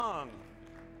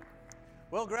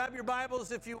Well, grab your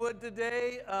Bibles if you would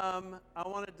today. I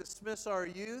want to dismiss our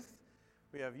youth.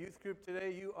 We have youth group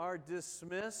today. You are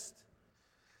dismissed.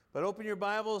 But open your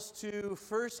Bibles to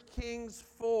 1 Kings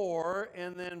 4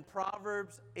 and then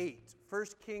Proverbs 8. 1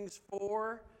 Kings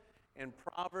 4 and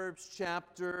Proverbs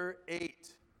chapter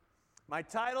 8. My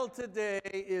title today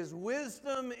is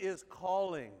Wisdom is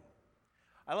Calling.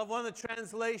 I love one of the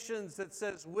translations that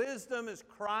says, wisdom is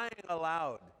crying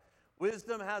aloud.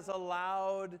 Wisdom has a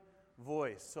loud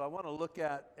voice. So I want to look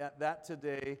at that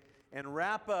today and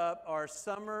wrap up our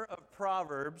summer of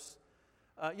Proverbs.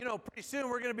 Pretty soon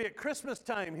we're going to be at Christmas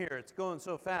time here. It's going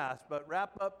so fast. But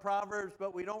wrap up Proverbs,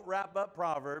 but we don't wrap up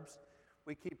Proverbs.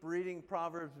 We keep reading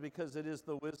Proverbs because it is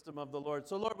the wisdom of the Lord.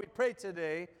 So Lord, we pray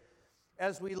today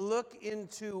as we look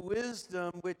into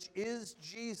wisdom, which is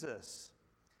Jesus,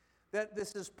 that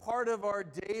this is part of our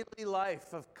daily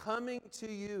life of coming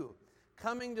to you,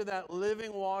 coming to that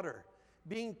living water,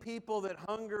 being people that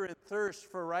hunger and thirst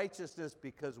for righteousness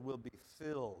because we'll be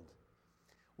filled.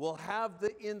 We'll have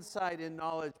the insight and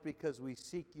knowledge because we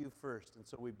seek you first. And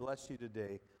so we bless you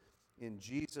today in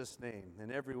Jesus' name.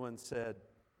 And everyone said,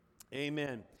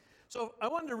 amen. So I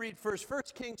wanted to read first 1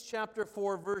 Kings chapter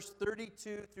 4, verse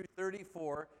 32 through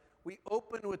 34. We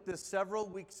opened with this several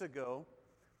weeks ago.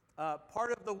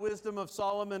 Part of the wisdom of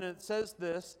Solomon, and it says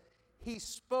this: he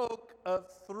spoke of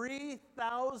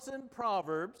 3,000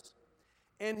 proverbs,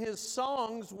 and his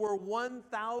songs were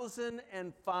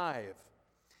 1,005.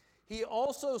 He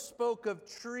also spoke of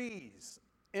trees,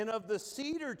 and of the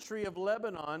cedar tree of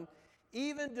Lebanon,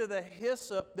 even to the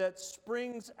hyssop that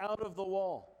springs out of the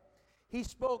wall. He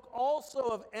spoke also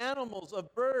of animals,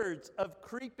 of birds, of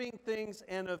creeping things,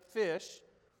 and of fish,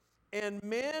 and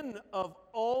men of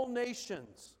all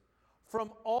nations,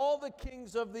 from all the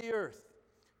kings of the earth,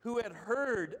 who had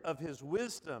heard of his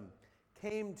wisdom,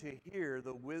 came to hear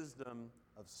the wisdom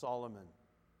of Solomon.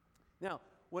 Now,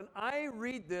 when I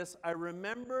read this, I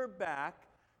remember back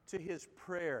to his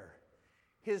prayer.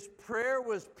 His prayer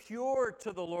was pure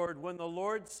to the Lord when the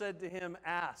Lord said to him,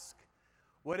 ask.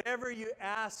 Whatever you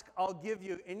ask, I'll give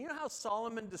you. And you know how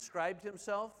Solomon described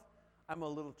himself? I'm a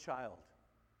little child.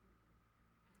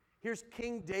 Here's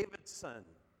King David's son,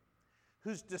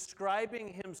 who's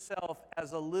describing himself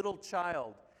as a little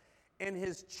child. And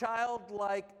his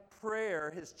childlike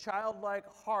prayer, his childlike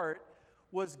heart,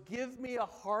 was give me a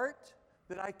heart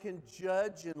that I can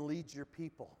judge and lead your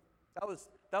people. That was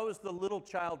the little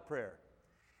child prayer.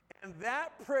 And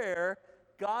that prayer,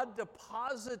 God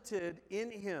deposited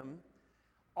in him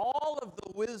all of the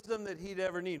wisdom that he'd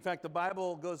ever need. In fact, the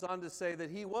Bible goes on to say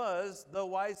that he was the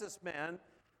wisest man,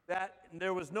 that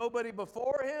there was nobody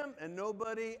before him and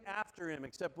nobody after him,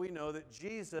 except we know that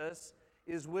Jesus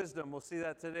is wisdom. We'll see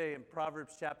that today in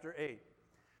Proverbs chapter 8.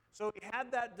 So he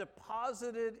had that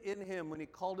deposited in him when he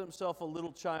called himself a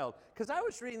little child. Because I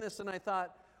was reading this and I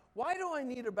thought, why do I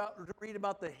need to read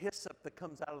about the hyssop that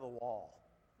comes out of the wall?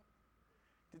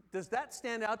 Does that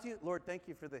stand out to you? Lord, thank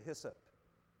you for the hyssop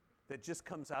that just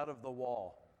comes out of the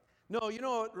wall. No, you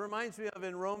know what it reminds me of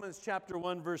in Romans chapter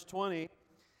 1, verse 20.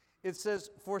 It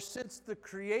says, for since the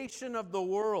creation of the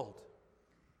world,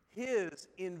 his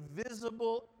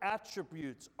invisible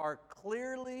attributes are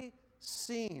clearly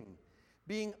seen,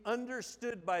 being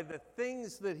understood by the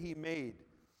things that he made,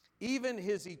 even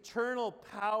his eternal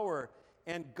power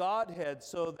and Godhead,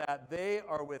 so that they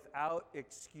are without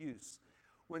excuse.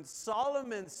 When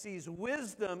Solomon sees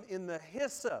wisdom in the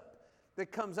hyssop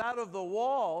that comes out of the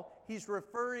wall, he's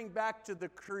referring back to the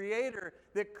Creator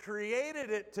that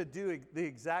created it to do the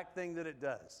exact thing that it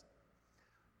does.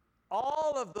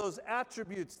 All of those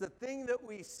attributes, the thing that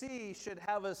we see, should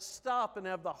have us stop and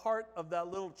have the heart of that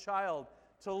little child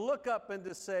to look up and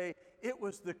to say, it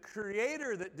was the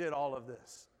Creator that did all of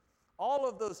this. All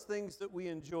of those things that we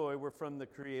enjoy were from the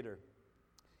Creator.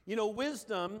 You know,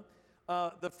 wisdom,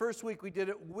 the first week we did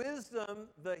it, wisdom,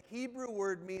 the Hebrew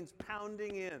word means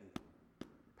pounding in.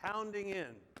 Pounding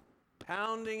in.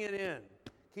 Pounding it in.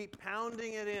 Keep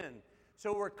pounding it in.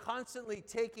 So we're constantly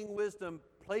taking wisdom,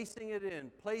 placing it in,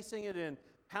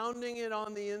 pounding it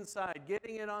on the inside,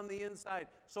 getting it on the inside.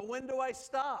 So when do I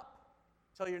stop?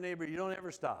 Tell your neighbor, you don't ever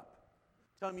stop.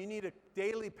 Tell them you need a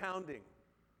daily pounding.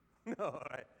 No,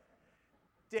 right?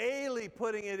 Daily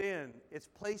putting it in. It's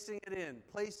placing it in,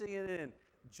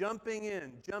 jumping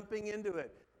into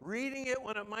it, reading it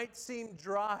when it might seem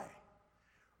dry,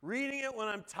 reading it when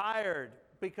I'm tired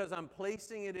because I'm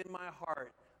placing it in my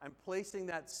heart. I'm placing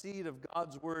that seed of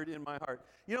God's word in my heart.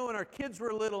 You know, when our kids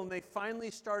were little and they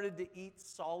finally started to eat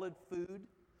solid food,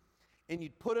 and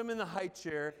you'd put them in the high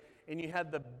chair, and you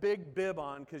had the big bib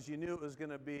on because you knew it was going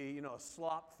to be, a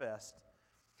slop fest.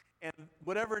 And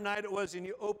whatever night it was, and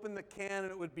you open the can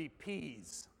and it would be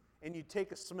peas. And you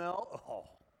take a smell,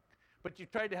 but you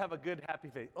tried to have a good, happy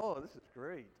face. Oh, this is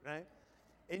great, right?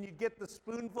 And you'd get the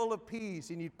spoonful of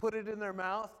peas and you'd put it in their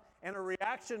mouth and a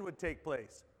reaction would take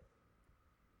place.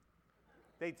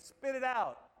 They'd spit it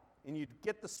out and you'd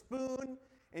get the spoon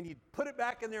and you'd put it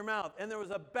back in their mouth. And there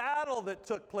was a battle that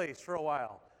took place for a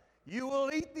while. You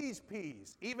will eat these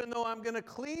peas, even though I'm going to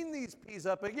clean these peas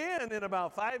up again in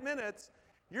about 5 minutes.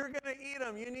 You're going to eat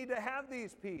them. You need to have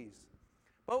these peas.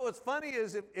 But what's funny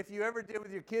is if you ever did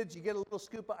with your kids, you get a little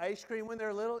scoop of ice cream when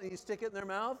they're little and you stick it in their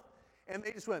mouth, and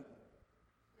they just went,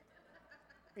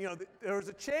 there was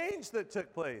a change that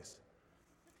took place.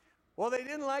 Well, they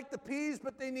didn't like the peas,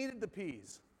 but they needed the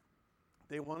peas.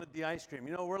 They wanted the ice cream.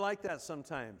 We're like that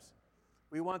sometimes.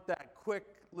 We want that quick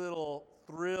little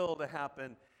thrill to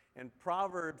happen. And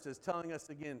Proverbs is telling us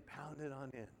again, pound it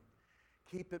on in.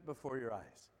 Keep it before your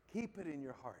eyes. Keep it in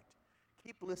your heart.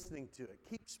 Keep listening to it.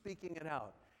 Keep speaking it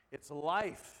out. It's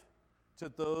life to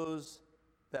those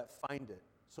that find it.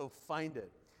 So find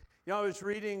it. I was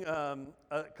reading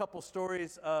a couple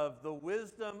stories of the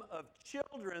wisdom of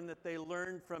children that they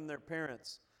learned from their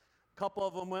parents. A couple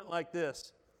of them went like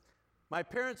this. My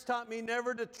parents taught me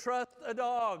never to trust a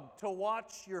dog to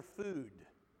watch your food.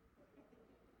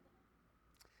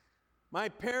 My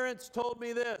parents told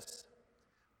me this.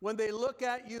 When they look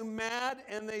at you mad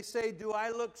and they say, do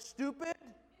I look stupid?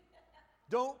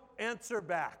 Don't answer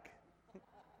back.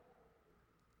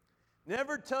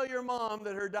 Never tell your mom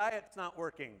that her diet's not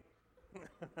working.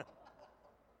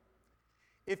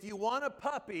 If you want a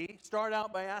puppy, start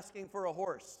out by asking for a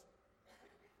horse.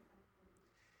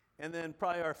 And then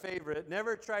probably our favorite,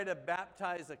 never try to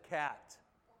baptize a cat.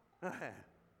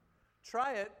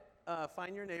 Try it.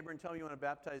 Find your neighbor and tell them you want to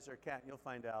baptize their cat, and you'll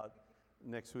find out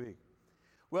next week.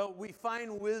 Well, we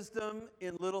find wisdom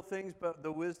in little things, but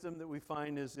the wisdom that we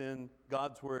find is in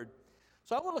God's Word.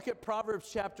 So I want to look at Proverbs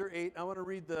chapter 8. I want to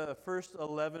read the first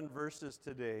 11 verses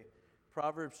today.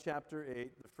 Proverbs chapter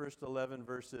 8, the first 11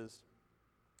 verses.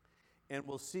 And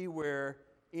we'll see where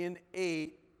in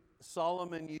 8,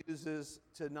 Solomon uses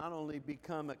to not only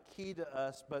become a key to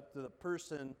us, but to the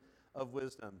person of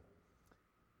wisdom.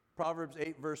 Proverbs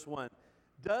 8, verse 1.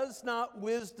 Does not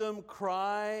wisdom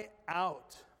cry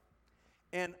out,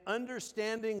 and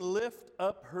understanding lift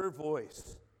up her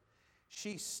voice?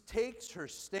 She takes her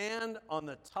stand on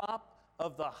the top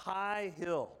of the high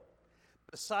hill,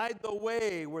 beside the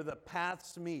way where the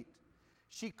paths meet.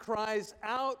 She cries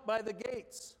out by the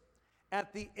gates,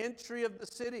 at the entry of the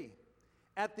city,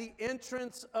 at the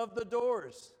entrance of the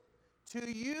doors. To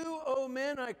you, O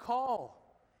men, I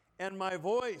call, and my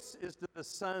voice is to the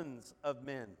sons of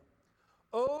men.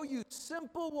 O you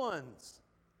simple ones,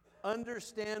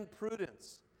 understand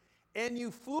prudence, and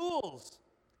you fools,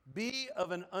 be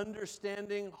of an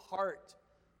understanding heart.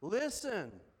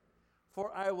 Listen,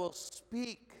 for I will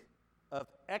speak of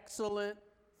excellent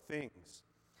things,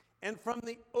 and from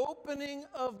the opening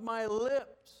of my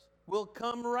lips will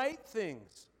come right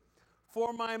things,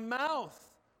 for my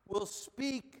mouth will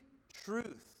speak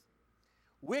truth.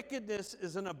 Wickedness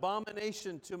is an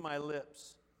abomination to my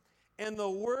lips, and the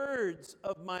words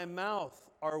of my mouth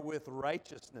are with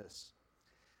righteousness.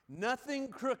 Nothing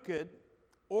crooked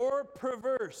or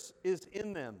perverse is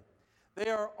in them. They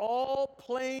are all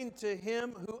plain to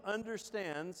him who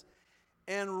understands,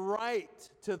 and right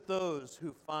to those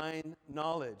who find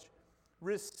knowledge.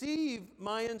 Receive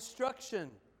my instruction,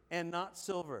 and not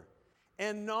silver,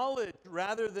 and knowledge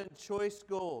rather than choice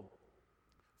gold.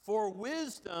 For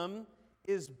wisdom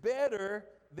is better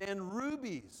than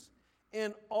rubies,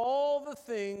 and all the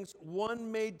things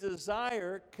one may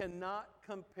desire cannot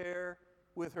compare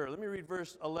with her. Let me read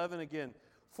verse 11 again.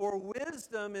 For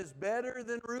wisdom is better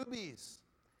than rubies,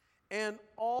 and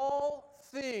all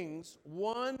things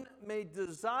one may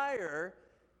desire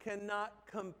cannot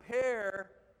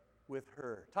compare with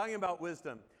her. Talking about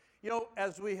wisdom.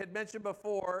 As we had mentioned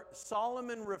before,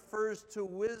 Solomon refers to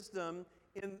wisdom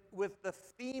with the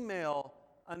female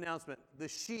announcement, the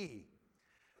she.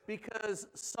 Because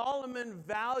Solomon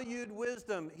valued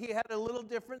wisdom. He had a little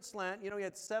different slant. He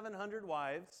had 700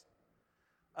 wives.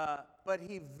 But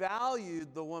he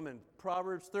valued the woman.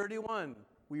 Proverbs 31,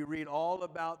 we read all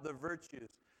about the virtues.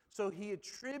 So he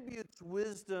attributes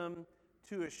wisdom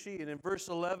to a she. And in verse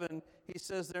 11, he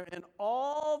says there, and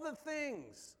all the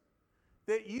things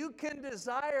that you can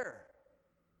desire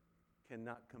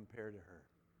cannot compare to her.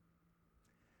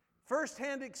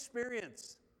 First-hand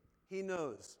experience, he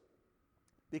knows.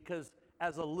 Because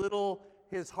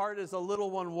his heart as a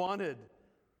little one wanted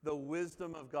the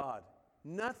wisdom of God.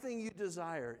 Nothing you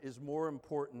desire is more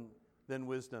important than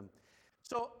wisdom.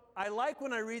 So I like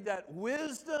when I read that.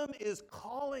 Wisdom is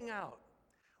calling out.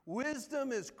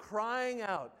 Wisdom is crying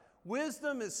out.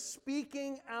 Wisdom is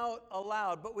speaking out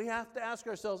aloud. But we have to ask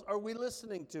ourselves, are we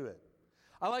listening to it?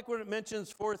 I like when it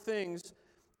mentions 4 things.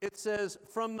 It says,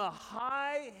 from the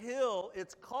high hill,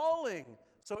 it's calling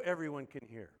so everyone can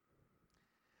hear.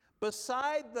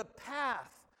 Beside the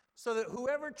path, so that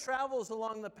whoever travels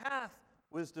along the path,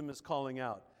 wisdom is calling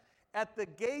out. At the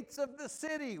gates of the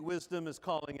city, wisdom is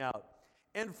calling out.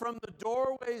 And from the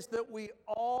doorways that we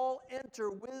all enter,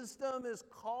 wisdom is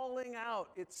calling out.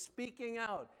 It's speaking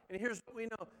out. And here's what we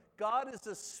know. God is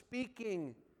a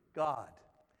speaking God.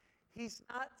 He's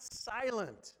not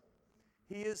silent.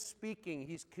 He is speaking.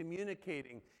 He's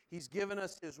communicating. He's given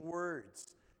us his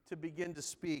words to begin to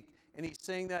speak. And he's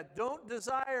saying that, don't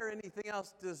desire anything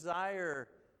else, desire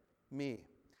me.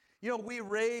 You know, we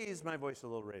raise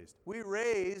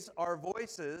our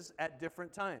voices at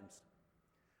different times.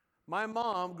 My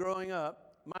mom, growing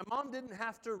up, my mom didn't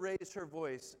have to raise her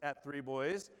voice at 3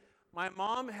 boys. My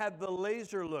mom had the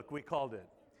laser look, we called it.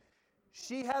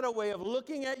 She had a way of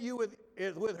looking at you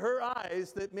with her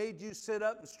eyes that made you sit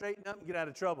up and straighten up and get out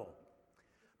of trouble.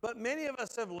 But many of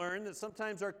us have learned that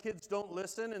sometimes our kids don't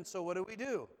listen, and so what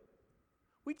do?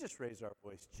 We just raise our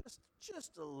voice just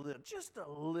a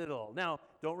little. Now,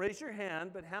 don't raise your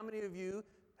hand, but how many of you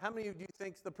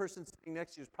think the person sitting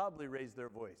next to you has probably raised their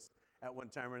voice at one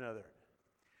time or another?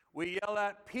 We yell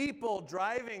at people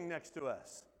driving next to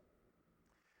us.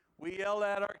 We yell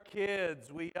at our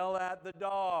kids. We yell at the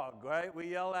dog, right? We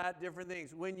yell at different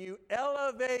things. When you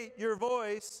elevate your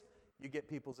voice, you get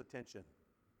people's attention.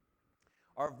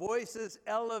 Our voices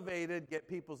elevated get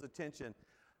people's attention.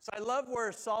 So I love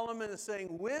where Solomon is saying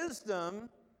wisdom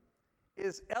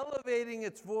is elevating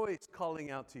its voice, calling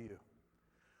out to you.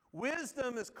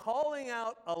 Wisdom is calling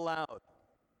out aloud.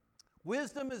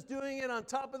 Wisdom is doing it on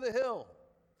top of the hill.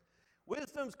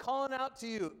 Wisdom's calling out to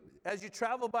you as you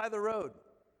travel by the road.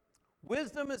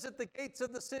 Wisdom is at the gates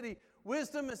of the city.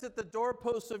 Wisdom is at the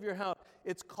doorposts of your house.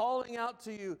 It's calling out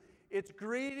to you. It's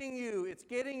greeting you. It's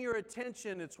getting your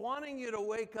attention. It's wanting you to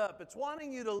wake up. It's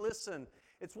wanting you to listen.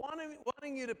 It's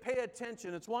wanting you to pay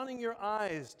attention. It's wanting your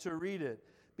eyes to read it,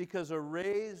 because a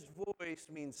raised voice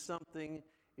means something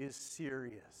is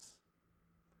serious.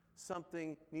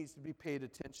 Something needs to be paid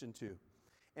attention to.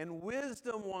 And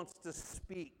wisdom wants to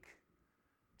speak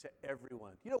to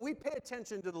everyone. You know, we pay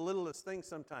attention to the littlest things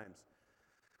sometimes.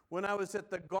 When I was at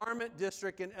the garment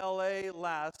district in LA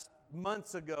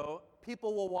months ago,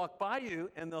 people will walk by you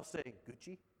and they'll say,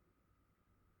 Gucci,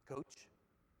 Coach.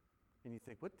 And you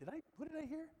think, what did I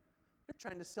hear? They're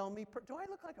trying to sell me. Do I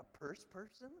look like a purse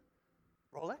person?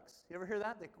 Rolex? You ever hear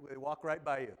that? They walk right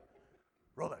by you.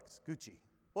 Rolex, Gucci.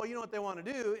 Well, you know what they want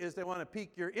to do is they want to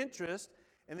pique your interest,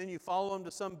 and then you follow them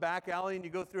to some back alley and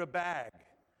you go through a bag.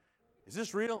 Is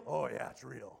this real? Oh, yeah, it's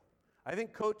real. I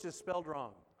think Coach is spelled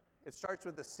wrong. It starts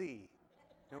with a C.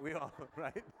 And we all,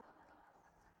 right?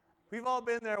 We've all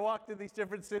been there, walked in these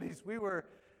different cities. We were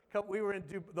in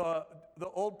the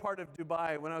old part of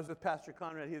Dubai when I was with Pastor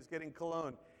Conrad. He was getting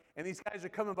cologne. And these guys are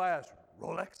coming by us.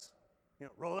 Rolex?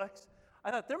 Rolex?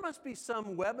 I thought there must be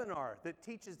some webinar that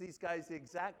teaches these guys the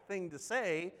exact thing to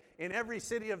say in every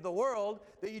city of the world,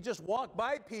 that you just walk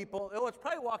by people. Oh, it's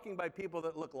probably walking by people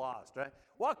that look lost, right?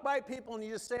 Walk by people and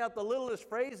you just say out the littlest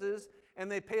phrases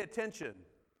and they pay attention.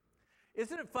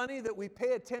 Isn't it funny that we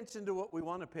pay attention to what we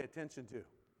want to pay attention to?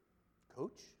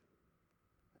 Coach?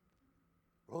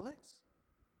 Rolex?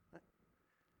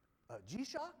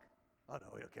 G-Shock? Oh, no,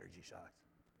 we don't carry G-Shocks.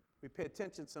 We pay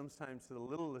attention sometimes to the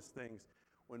littlest things.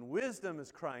 When wisdom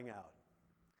is crying out,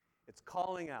 it's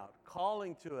calling out,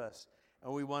 calling to us,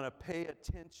 and we want to pay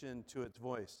attention to its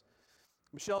voice.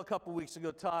 Michelle, a couple weeks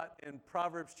ago, taught in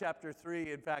Proverbs chapter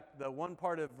 3, in fact, the one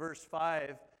part of verse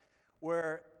 5,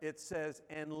 where it says,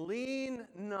 and lean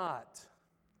not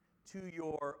to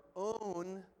your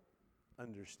own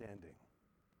understanding.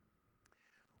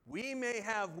 We may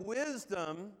have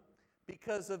wisdom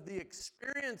because of the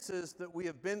experiences that we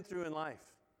have been through in life.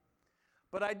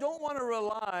 But I don't want to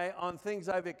rely on things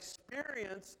I've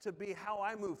experienced to be how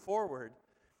I move forward.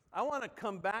 I want to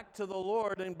come back to the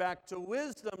Lord and back to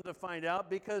wisdom to find out,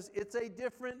 because it's a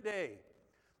different day.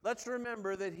 Let's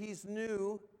remember that He's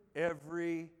new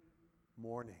every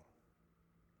morning,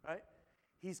 right?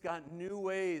 He's got new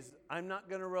ways. I'm not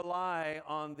going to rely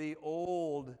on the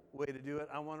old way to do it.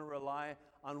 I want to rely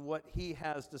on what He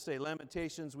has to say.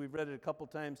 Lamentations, we've read it a couple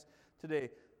times today.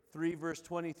 3 verse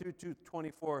 20 through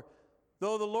 24.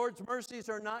 Though the Lord's mercies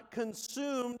are not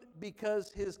consumed,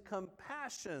 because His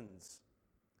compassions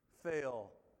fail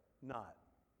not.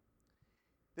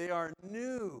 They are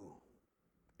new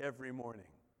every morning.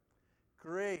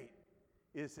 Great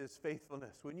is his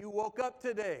faithfulness. When you woke up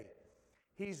today,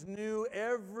 he's new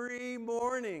every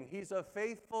morning. He's a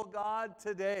faithful God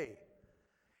today.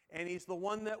 And he's the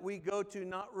one that we go to,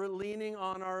 not leaning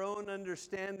on our own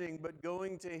understanding, but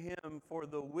going to him for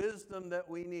the wisdom that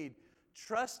we need.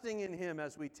 Trusting in him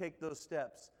as we take those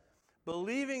steps.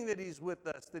 Believing that he's with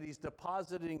us, that he's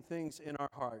depositing things in our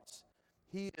hearts.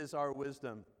 He is our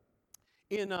wisdom.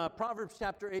 In Proverbs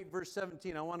chapter 8, verse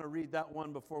 17, I want to read that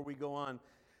one before we go on.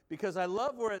 Because I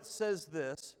love where it says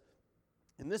this.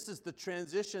 And this is the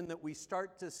transition that we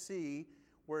start to see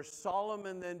where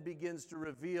Solomon then begins to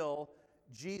reveal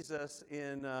Jesus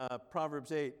in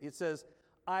Proverbs 8. It says,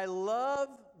 I love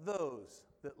those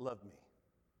that love me,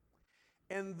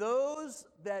 and those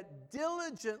that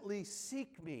diligently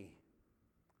seek me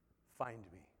find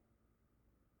me.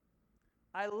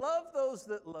 I love those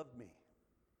that love me,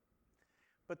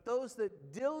 but those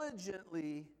that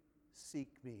diligently seek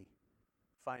me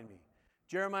find me.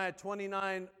 Jeremiah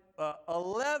 29,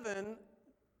 11,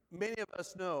 many of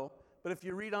us know, but if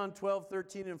you read on 12,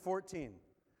 13, and 14,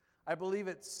 I believe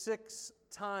it's 6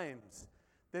 times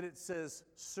that it says,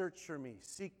 search for me,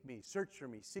 seek me, search for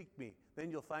me, seek me, then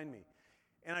you'll find me.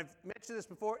 And I've mentioned this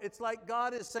before. It's like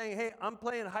God is saying, hey, I'm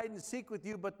playing hide and seek with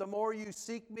you, but the more you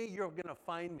seek me, you're going to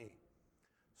find me.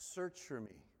 Search for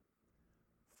me.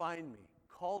 Find me.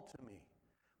 Call to me.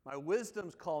 My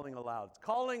wisdom's calling aloud. It's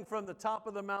calling from the top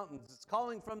of the mountains. It's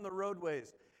calling from the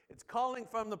roadways. It's calling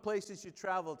from the places you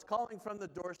travel. It's calling from the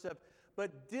doorstep.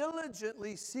 But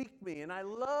diligently seek me. And I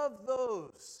love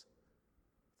those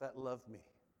that love me.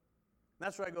 And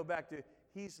that's where I go back to,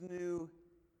 he's new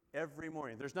every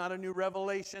morning. There's not a new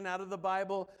revelation out of the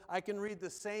Bible. I can read the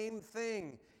same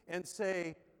thing and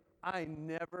say, I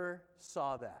never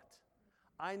saw that.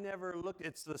 I never looked.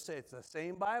 It's the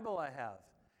same Bible I have.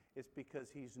 It's because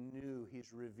he's new.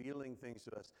 He's revealing things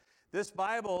to us. This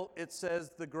Bible, it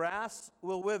says, the grass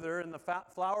will wither and the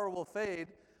flower will fade,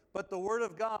 but the word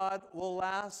of God will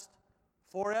last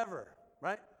forever,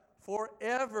 right?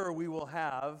 Forever we will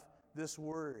have this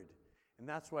word. And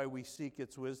that's why we seek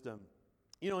its wisdom.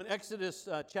 You know, in Exodus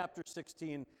chapter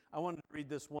 16, I wanted to read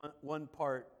this one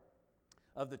part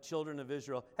of the children of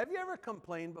Israel. Have you ever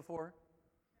complained before?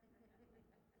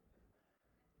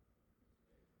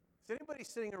 Is anybody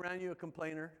sitting around you a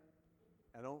complainer?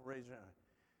 I don't raise your hand.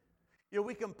 You know,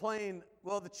 we complain.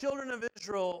 Well, the children of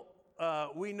Israel,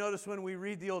 we notice when we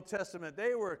read the Old Testament,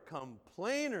 they were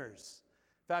complainers.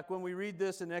 In fact, when we read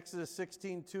this in Exodus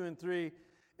 16, 2 and 3,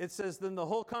 it says, then the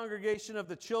whole congregation of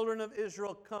the children of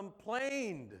Israel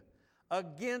complained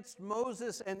against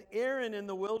Moses and Aaron in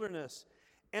the wilderness.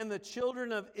 And the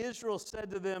children of Israel said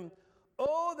to them,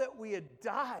 oh, that we had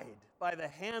died by the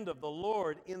hand of the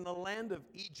Lord in the land of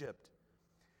Egypt,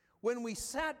 when we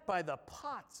sat by the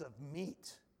pots of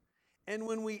meat, and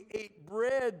when we ate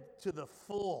bread to the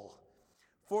full.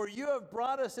 For you have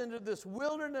brought us into this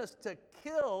wilderness to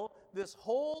kill this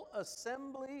whole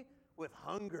assembly with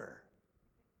hunger.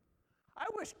 I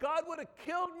wish God would have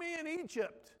killed me in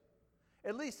Egypt.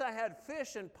 At least I had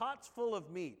fish and pots full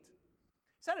of meat.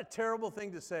 Is that a terrible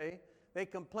thing to say? They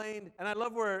complained, and I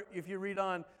love where, if you read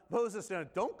on, Moses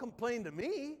said, don't complain to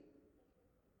me.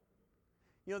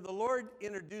 You know, the Lord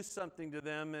introduced something to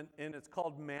them, and it's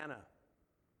called manna.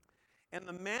 And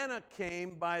the manna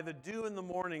came by the dew in the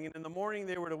morning, and in the morning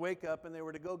they were to wake up, and they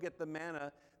were to go get the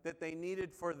manna that they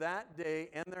needed for that day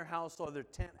and their household, their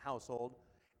tent household,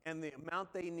 and the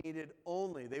amount they needed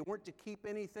only. They weren't to keep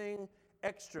anything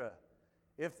extra.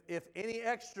 If any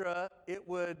extra,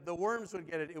 the worms would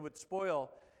get it, it would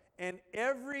spoil. And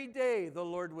every day the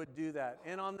Lord would do that.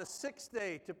 And on the 6th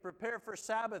day, to prepare for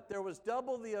Sabbath, there was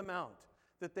double the amount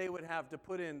that they would have to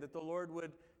put in, that the Lord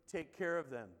would take care of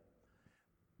them.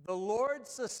 The Lord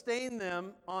sustained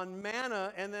them on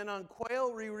manna, and then on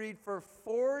quail we read for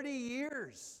 40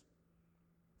 years.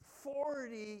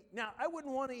 40. Now, I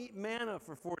wouldn't want to eat manna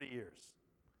for 40 years.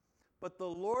 But the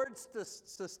Lord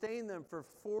sustained them for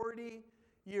 40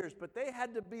 years. But they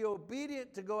had to be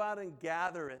obedient to go out and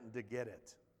gather it and to get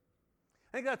it.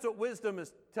 I think that's what wisdom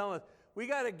is telling us. We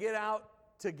got to get out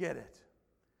to get it.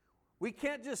 We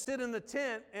can't just sit in the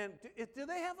tent and... Do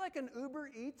they have like an Uber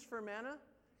Eats for manna?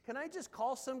 Can I just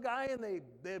call some guy and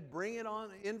they bring it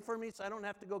in for me so I don't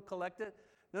have to go collect it?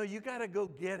 No, you got to go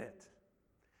get it.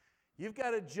 You've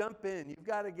got to jump in. You've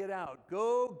got to get out.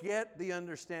 Go get the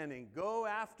understanding. Go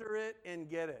after it and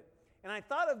get it. And I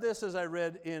thought of this as I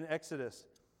read in Exodus.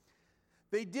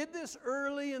 They did this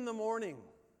early in the morning.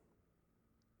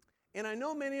 And I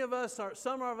know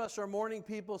some of us are morning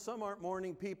people, some aren't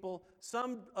morning people.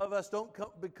 Some of us don't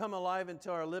become alive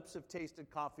until our lips have tasted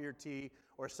coffee or tea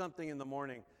or something in the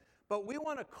morning. But we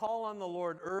want to call on the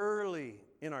Lord early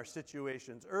in our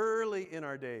situations, early in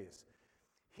our days.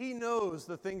 He knows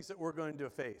the things that we're going to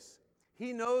face.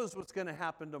 He knows what's going to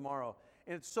happen tomorrow.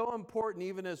 And it's so important,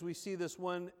 even as we see this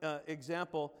one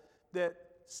example, that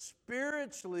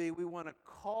spiritually we want to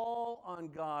call on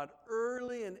God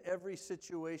early in every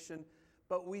situation,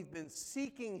 but we've been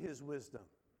seeking His wisdom.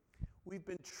 We've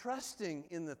been trusting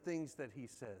in the things that He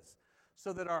says,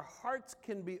 so that our hearts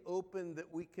can be open,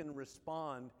 that we can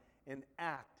respond and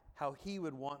act how He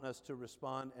would want us to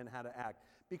respond and how to act.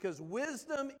 Because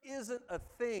wisdom isn't a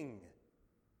thing.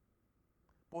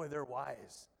 Boy, they're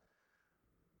wise.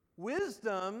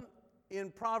 Wisdom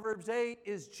in Proverbs 8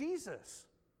 is Jesus.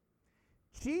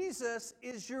 Jesus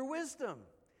is your wisdom.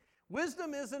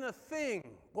 Wisdom isn't a thing.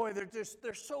 Boy,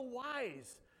 they're so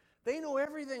wise. They know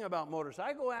everything about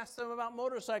motorcycles. I go ask them about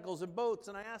motorcycles and boats,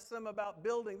 and I ask them about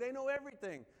building. They know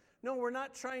everything. No, we're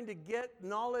not trying to get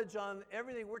knowledge on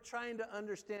everything. We're trying to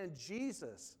understand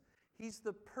Jesus. He's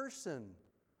the person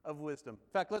of wisdom.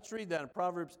 In fact, let's read that in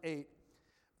Proverbs 8,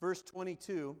 verse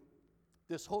 22.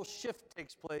 This whole shift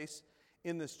takes place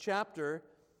in this chapter,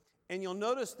 and you'll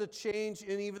notice the change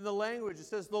in even the language. It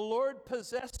says, "The Lord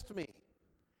possessed me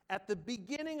at the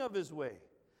beginning of His way.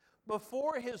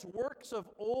 Before His works of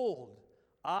old,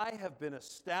 I have been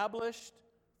established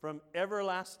from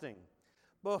everlasting.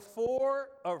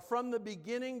 From the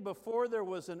beginning, before there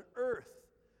was an earth,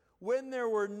 when there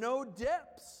were no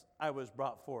depths, I was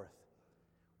brought forth.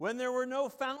 When there were no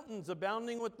fountains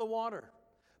abounding with the water,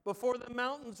 before the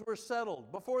mountains were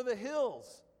settled, before the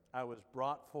hills, I was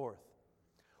brought forth.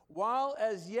 While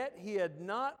as yet He had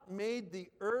not made the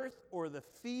earth or the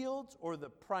fields or the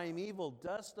primeval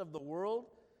dust of the world,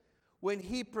 when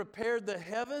He prepared the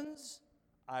heavens,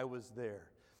 I was there.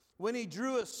 When He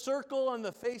drew a circle on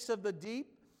the face of the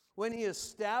deep, when He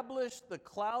established the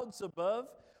clouds above,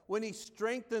 when He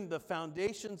strengthened the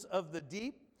foundations of the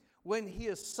deep, when He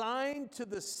assigned to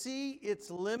the sea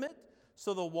its limit,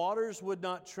 so the waters would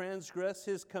not transgress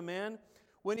His command,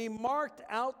 when He marked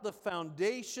out the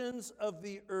foundations of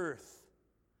the earth,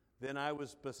 then I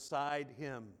was beside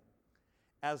Him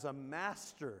as a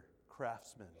master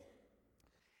craftsman.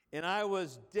 And I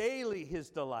was daily His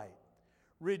delight,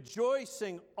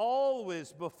 rejoicing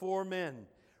always before men,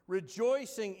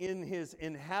 rejoicing in His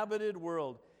inhabited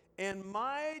world. And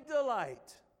my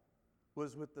delight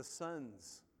was with the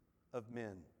sons of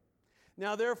men.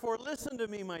 Now therefore listen to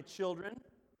me, my children,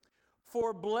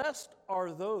 for blessed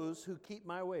are those who keep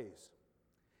my ways.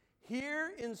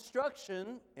 Hear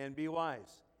instruction and be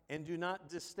wise, and do not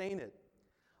disdain it.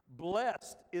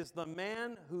 Blessed is the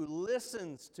man who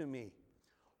listens to me,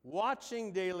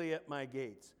 watching daily at my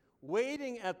gates,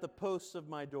 waiting at the posts of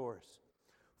my doors.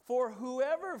 For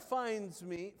whoever finds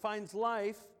me finds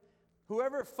life,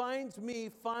 whoever finds me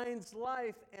finds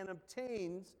life and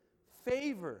obtains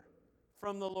favor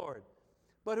from the Lord.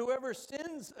 But whoever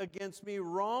sins against me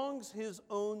wrongs his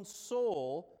own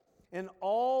soul, and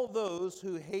all those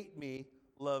who hate me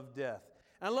love death.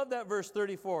 And I love that verse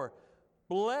 34.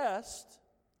 Blessed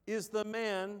is the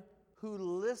man who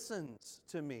listens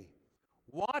to me,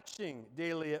 watching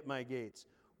daily at my gates,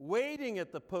 waiting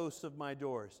at the posts of my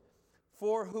doors.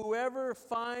 For whoever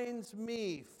finds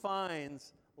me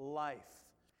finds life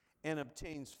and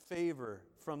obtains favor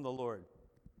from the Lord.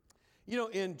 You know,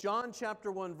 in John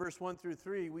chapter 1, verse 1 through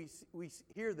 3, we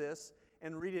hear this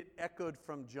and read it echoed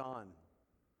from John.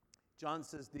 John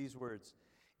says these words,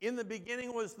 "In the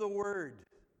beginning was the Word,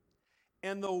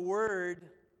 and the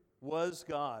Word was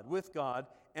God, with God,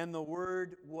 and the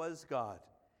Word was God.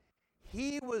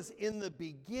 He was in the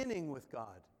beginning with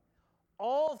God.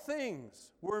 All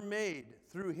things were made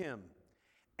through Him,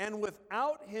 and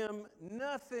without Him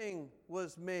nothing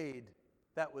was made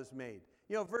that was made."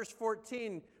 You know, verse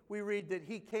 14, we read that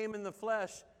He came in the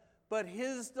flesh, but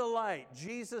His delight,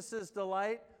 Jesus'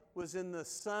 delight, was in the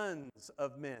sons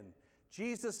of men.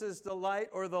 Jesus' delight,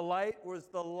 or the light, was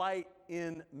the light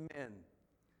in men.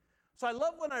 So I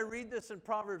love when I read this in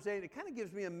Proverbs 8. It kind of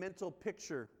gives me a mental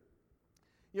picture.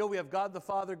 You know, we have God the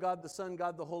Father, God the Son,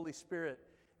 God the Holy Spirit.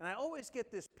 And I always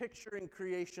get this picture in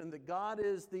creation that God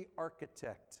is the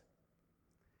architect.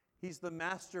 He's the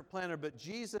master planner, but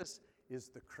Jesus is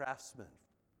the craftsman.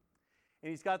 And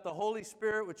He's got the Holy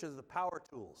Spirit, which is the power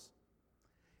tools.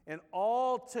 And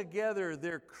all together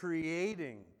they're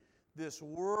creating this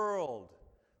world,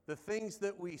 the things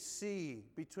that we see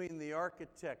between the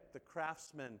architect, the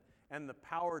craftsman, and the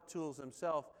power tools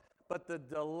himself. But the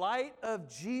delight of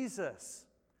Jesus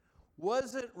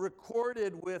wasn't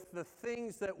recorded with the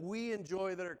things that we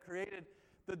enjoy that are created.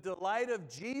 The delight of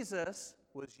Jesus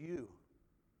was you.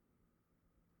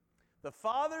 The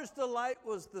Father's delight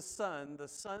was the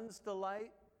Son's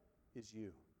delight is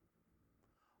you.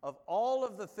 Of all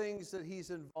of the things that he's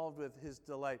involved with, his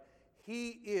delight,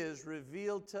 he is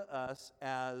revealed to us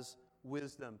as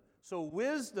wisdom. So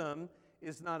wisdom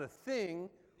is not a thing,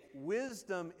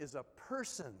 wisdom is a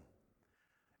person.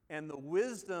 And the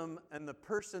wisdom and the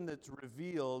person that's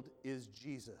revealed is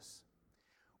Jesus.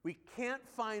 We can't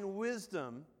find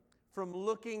wisdom from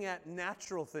looking at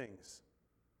natural things.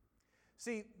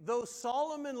 See, though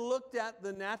Solomon looked at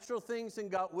the natural things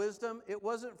and got wisdom, it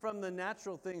wasn't from the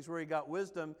natural things where he got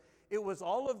wisdom. It was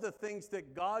all of the things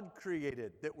that God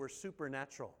created that were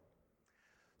supernatural.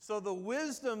 So the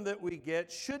wisdom that we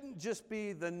get shouldn't just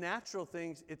be the natural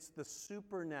things, it's the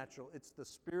supernatural, it's the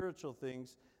spiritual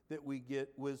things that we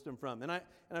get wisdom from. And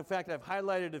in fact, I've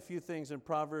highlighted a few things in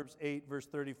Proverbs 8, verse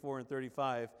 34 and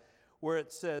 35, where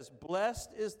it says,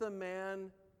 "Blessed is the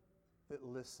man that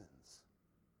listens."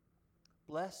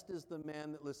 Blessed is the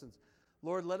man that listens.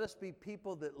 Lord, let us be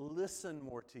people that listen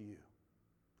more to you,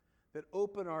 that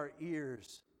open our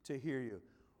ears to hear you,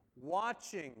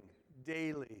 watching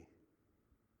daily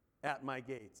at my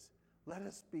gates. Let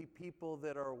us be people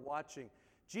that are watching.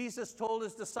 Jesus told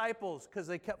his disciples, because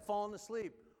they kept falling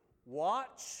asleep,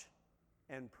 watch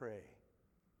and pray.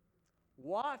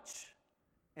 Watch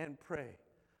and pray.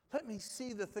 Let me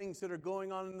see the things that are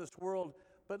going on in this world,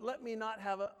 but let me not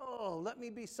have let me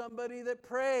be somebody that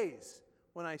prays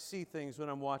when I see things, when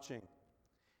I'm watching.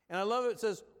 And I love it. It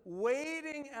says,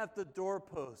 waiting at the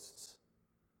doorposts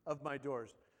of my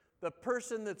doors. The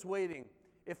person that's waiting.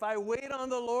 If I wait on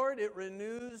the Lord, it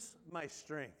renews my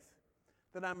strength.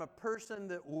 That I'm a person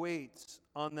that waits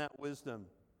on that wisdom.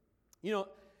 You know,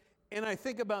 and I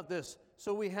think about this.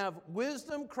 So we have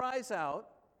wisdom cries out.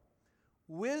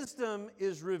 Wisdom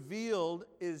is revealed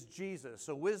is Jesus.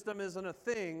 So wisdom isn't a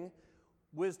thing.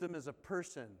 Wisdom is a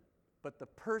person. But the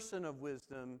person of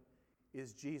wisdom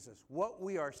is Jesus. What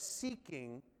we are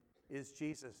seeking is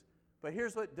Jesus. But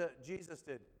here's what Jesus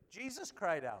did. Jesus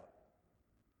cried out.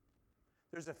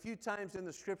 There's a few times in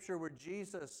the scripture where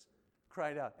Jesus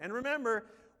cried out. And remember,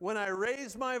 when I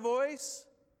raise my voice,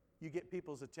 you get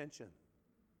people's attention.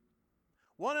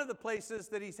 One of the places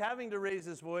that he's having to raise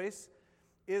his voice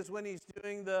is when he's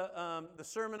doing the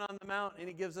Sermon on the Mount, and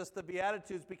he gives us the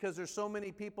Beatitudes because there's so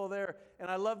many people there.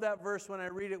 And I love that verse when I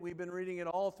read it. We've been reading it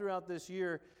all throughout this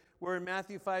year, where in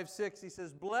Matthew 5:6 he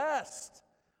says, "Blessed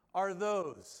are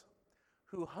those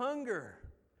who hunger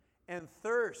and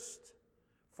thirst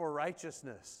for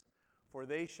righteousness, for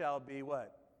they shall be"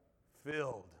 what?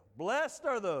 Filled. Blessed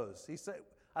are those. He said,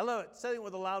 I love it. Say it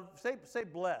with a loud, say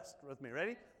blessed with me.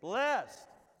 Ready? Blessed.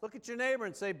 Look at your neighbor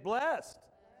and say, blessed.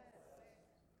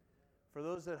 For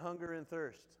those that hunger and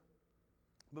thirst.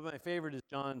 But my favorite is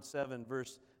John 7,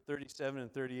 verse 37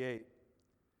 and 38.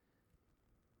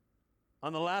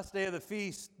 On the last day of the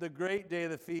feast, the great day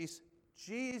of the feast,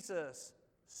 Jesus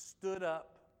stood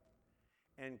up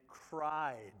and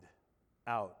cried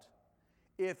out,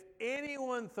 "If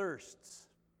anyone thirsts,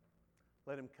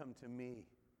 let him come to me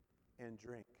and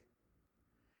drink.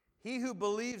 He who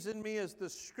believes in me, as the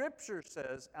scripture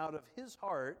says, out of his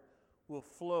heart will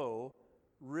flow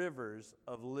rivers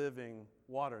of living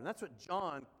water." And that's what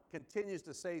John continues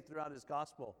to say throughout his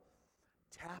gospel.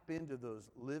 Tap into those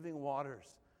living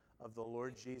waters of the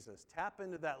Lord Jesus. Tap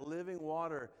into that living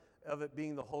water of it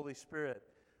being the Holy Spirit.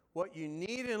 What you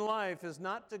need in life is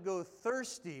not to go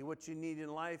thirsty. What you need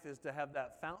in life is to have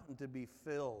that fountain to be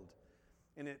filled.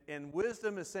 And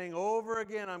wisdom is saying over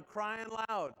again, I'm crying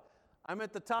loud. I'm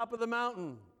at the top of the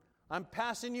mountain. I'm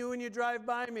passing you when you drive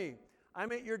by me.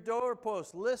 I'm at your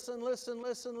doorpost. Listen, listen,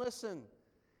 listen, listen.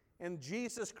 And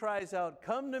Jesus cries out,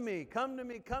 come to me, come to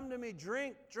me, come to me.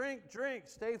 Drink, drink, drink.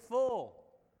 Stay full.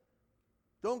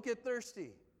 Don't get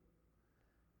thirsty.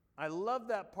 I love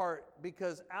that part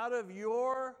because out of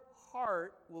your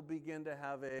heart will begin to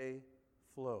have a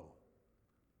flow.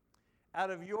 Out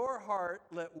of your heart,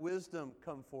 let wisdom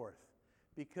come forth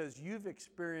because you've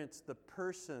experienced the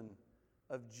person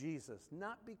of Jesus.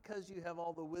 Not because you have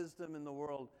all the wisdom in the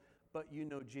world, but you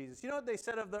know Jesus. You know what they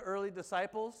said of the early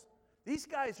disciples? These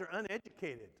guys are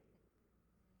uneducated.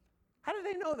 How do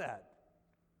they know that?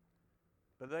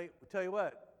 But they tell you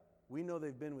what, we know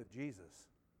they've been with Jesus.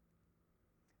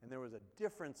 And there was a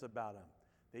difference about them.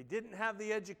 They didn't have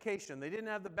the education, they didn't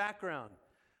have the background,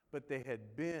 but they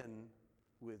had been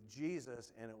with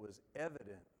Jesus, and it was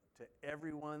evident to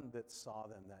everyone that saw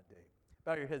them that day.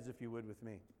 Bow your heads if you would with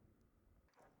me.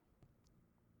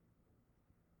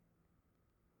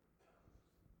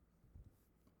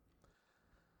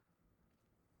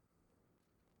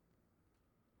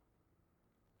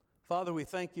 Father, we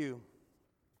thank you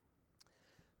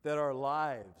that our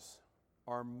lives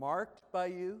are marked by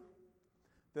you,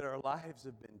 that our lives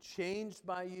have been changed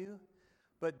by you,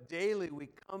 but daily we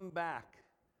come back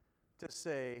to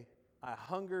say, I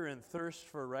hunger and thirst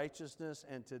for righteousness,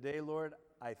 and today, Lord,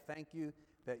 I thank you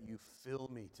that you fill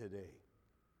me today.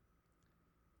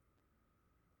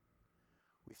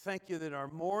 We thank you that our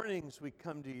mornings we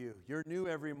come to you. You're new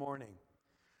every morning.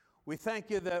 We thank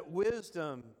you that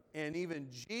wisdom and even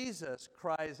Jesus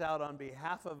cries out on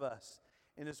behalf of us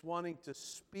and is wanting to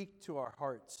speak to our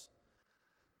hearts,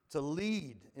 to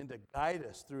lead and to guide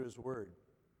us through his word.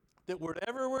 That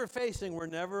whatever we're facing, we're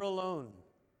never alone.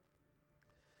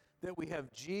 That we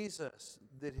have Jesus,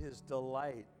 that his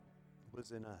delight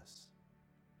was in us.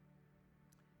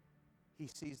 He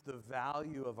sees the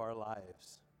value of our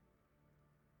lives.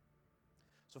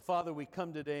 So, Father, we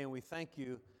come today and we thank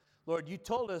you. Lord, you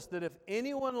told us that if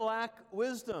anyone lack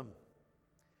wisdom,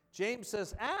 James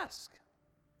says, ask.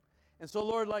 And so,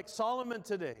 Lord, like Solomon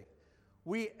today,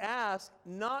 we ask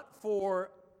not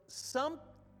for some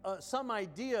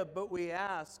idea, but we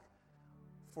ask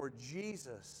for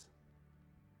Jesus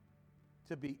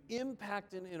to be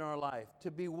impacted in our life,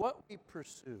 to be what we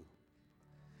pursue.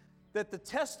 That the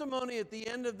testimony at the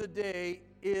end of the day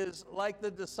is like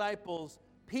the disciples.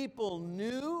 People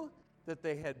knew that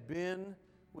they had been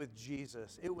with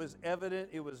Jesus. It was evident,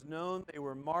 it was known, they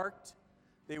were marked,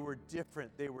 they were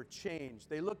different, they were changed.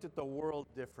 They looked at the world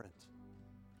different.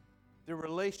 Their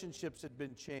relationships had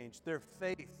been changed. Their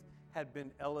faith had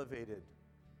been elevated.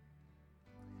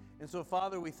 And so,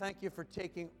 Father, we thank you for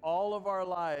taking all of our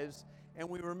lives, and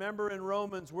we remember in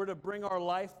Romans, we're to bring our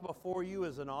life before you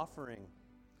as an offering.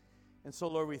 And so,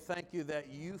 Lord, we thank you that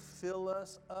you fill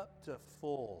us up to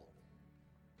full.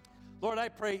 Lord, I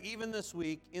pray even this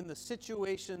week in the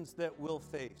situations that we'll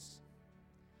face,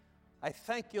 I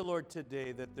thank you, Lord,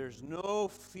 today that there's no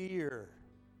fear,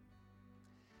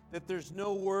 that there's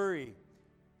no worry.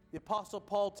 The Apostle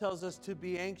Paul tells us to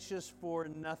be anxious for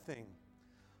nothing.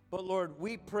 But Lord,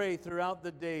 we pray throughout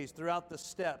the days, throughout the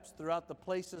steps, throughout the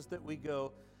places that we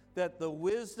go, that the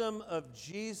wisdom of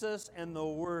Jesus and the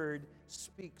Word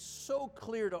speaks so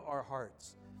clear to our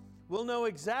hearts. We'll know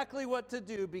exactly what to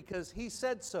do because He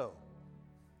said so.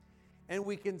 And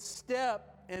we can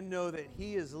step and know that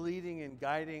He is leading and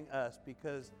guiding us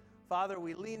because, Father,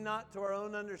 we lean not to our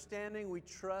own understanding, we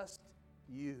trust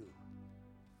you.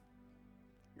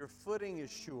 Your footing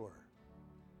is sure.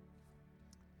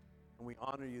 And we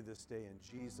honor you this day in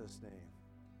Jesus' name.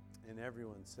 And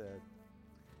everyone said,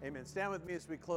 amen. Stand with me as we close.